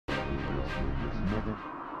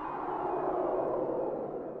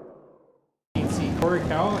Corey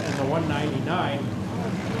Cowell and the 199.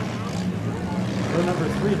 Row number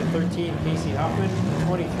 3 to 13, Casey Hoffman. The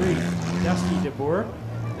 23, Dusty DeBoer.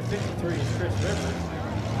 The 53 is Chris Rivers.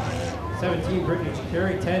 17, Brittany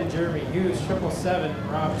Chikari. 10, Jeremy Hughes. 777,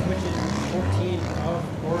 Rob Twitchett. 14 of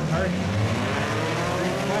Gord Hardy.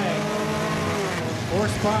 Green flag. 4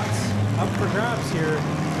 spots up for grabs here.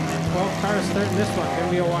 12 cars starting this one.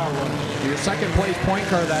 Gonna be a wild one. Your second place point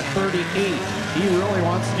car, that 38. He really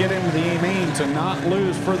wants to get into the A main to not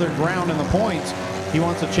lose further ground in the points. He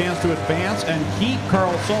wants a chance to advance and keep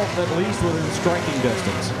Carl Salt at least within striking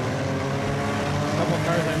distance. A couple of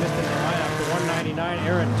cars I missed in the lineup. The 199,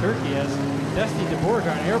 Aaron Turkey, as Dusty DeBoer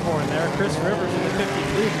got airborne there. Chris Rivers in the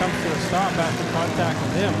 53 comes to a stop after contact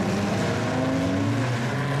with him.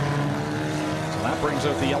 So that brings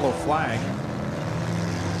out the yellow flag.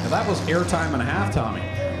 Now that was airtime and a half, Tommy.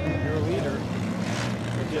 Your leader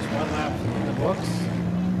with just 1 lap in the books.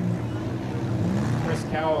 Chris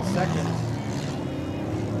Cowell second.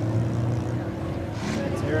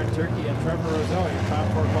 That's Aaron Turkey and Trevor Roselle, your top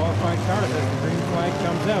 4 qualified cars as the green flag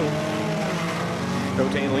comes out.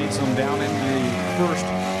 Cote leads them down into the first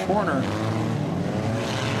corner.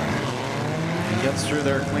 He gets through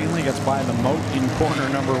there cleanly, gets by the moat in corner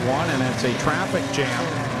number 1, and it's a traffic jam.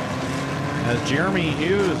 As Jeremy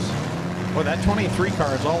Hughes, boy, that 23 car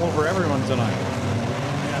is all over everyone tonight.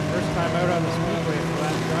 Yeah, first time out on the speedway for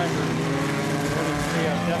that driver. 23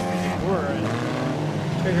 of Dusty DeBoer and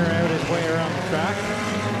figuring out his way around the track.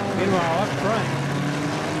 Meanwhile, up front,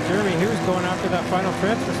 Jeremy Hughes going after that final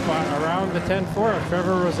transfer spot around the 10-4 of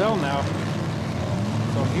Trevor Roselle now.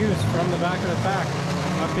 So Hughes from the back of the pack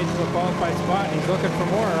up into a qualified spot, and he's looking for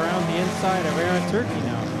more around the inside of Aaron Turkey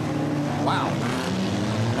now. Wow.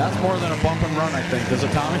 That's more than a bump and run, I think. Is it,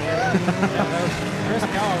 Tommy? Yeah, that was, Chris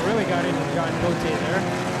Cowell really got into John Cote there.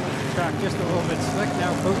 The track just a little bit slick. Now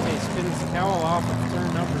Cote spins Cowell off of turn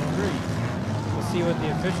number 3. We'll see what the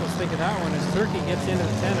officials think of that one as Turkey gets into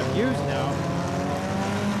the 10 of Hughes now.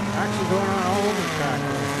 Actually going on all over the track.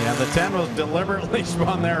 Yeah, the 10 was deliberately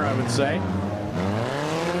spun there, I would say.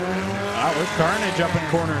 With carnage up in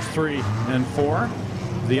corners 3 and 4.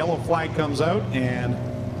 The yellow flag comes out, and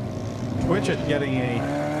Twitchett getting a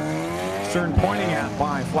stern pointing at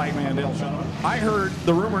by flagman Dale Shunovan. I heard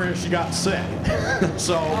the rumor is she got sick.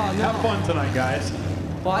 So have fun tonight, guys.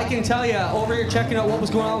 Well, I can tell you, over here checking out what was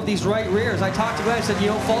going on with these right rears, I talked to Glenn, I said, you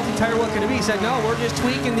know, faulty tire, what could it be? He said, no, we're just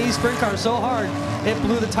tweaking these sprint cars so hard, it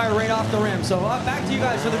blew the tire right off the rim. So back to you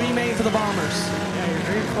guys for the B main for the Bombers. Yeah, your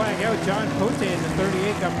green flag out. John Cote in the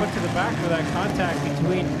 38 got put to the back for that contact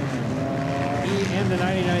between he and the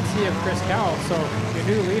 99C of Chris Cowell. So your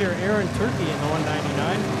new leader, Aaron Turkey in the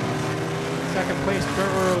 199. Second place,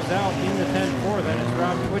 Trevor Roselle in the 10-4. Then it's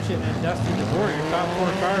Rob Twitchett and Dusty DeBoer. Your top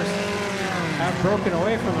 4 cars have broken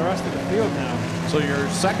away from the rest of the field now. So your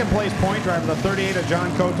second place point driver, the 38 of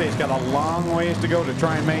John Cote, has got a long ways to go to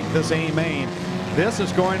try and make this A main. This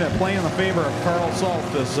is going to play in the favor of Carl Salt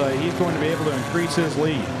as he's going to be able to increase his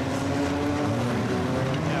lead.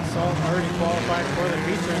 Yeah, Salt already qualified for the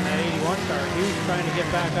feature in that 81 car. He was trying to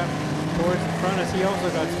get back up towards the front as he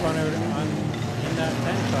also got spun out in that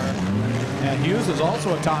 10 car. And Hughes is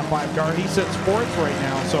also a top 5 car. He sits 4th right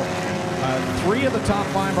now. So 3 of the top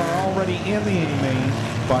 5 are already in the A main,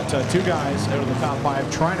 but 2 guys out of the top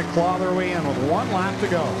 5 trying to claw their way in with 1 lap to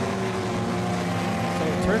go. So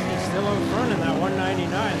Turkey still out front in that 199.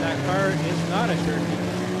 That car is not a Turkey.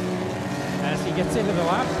 As he gets into the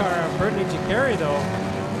lap car of Brittany Chikari though,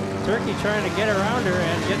 Turkey trying to get around her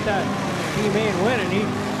and get that B main win, and he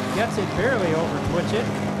gets it barely over Twitchett.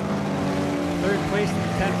 3rd place to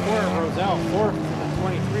the 10-4 of Roselle, 4th to the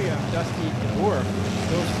 23 of Dusty DeBoer.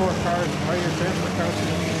 Those 4 cars are your transfer cars.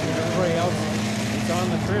 Everybody else is on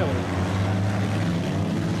the trailer.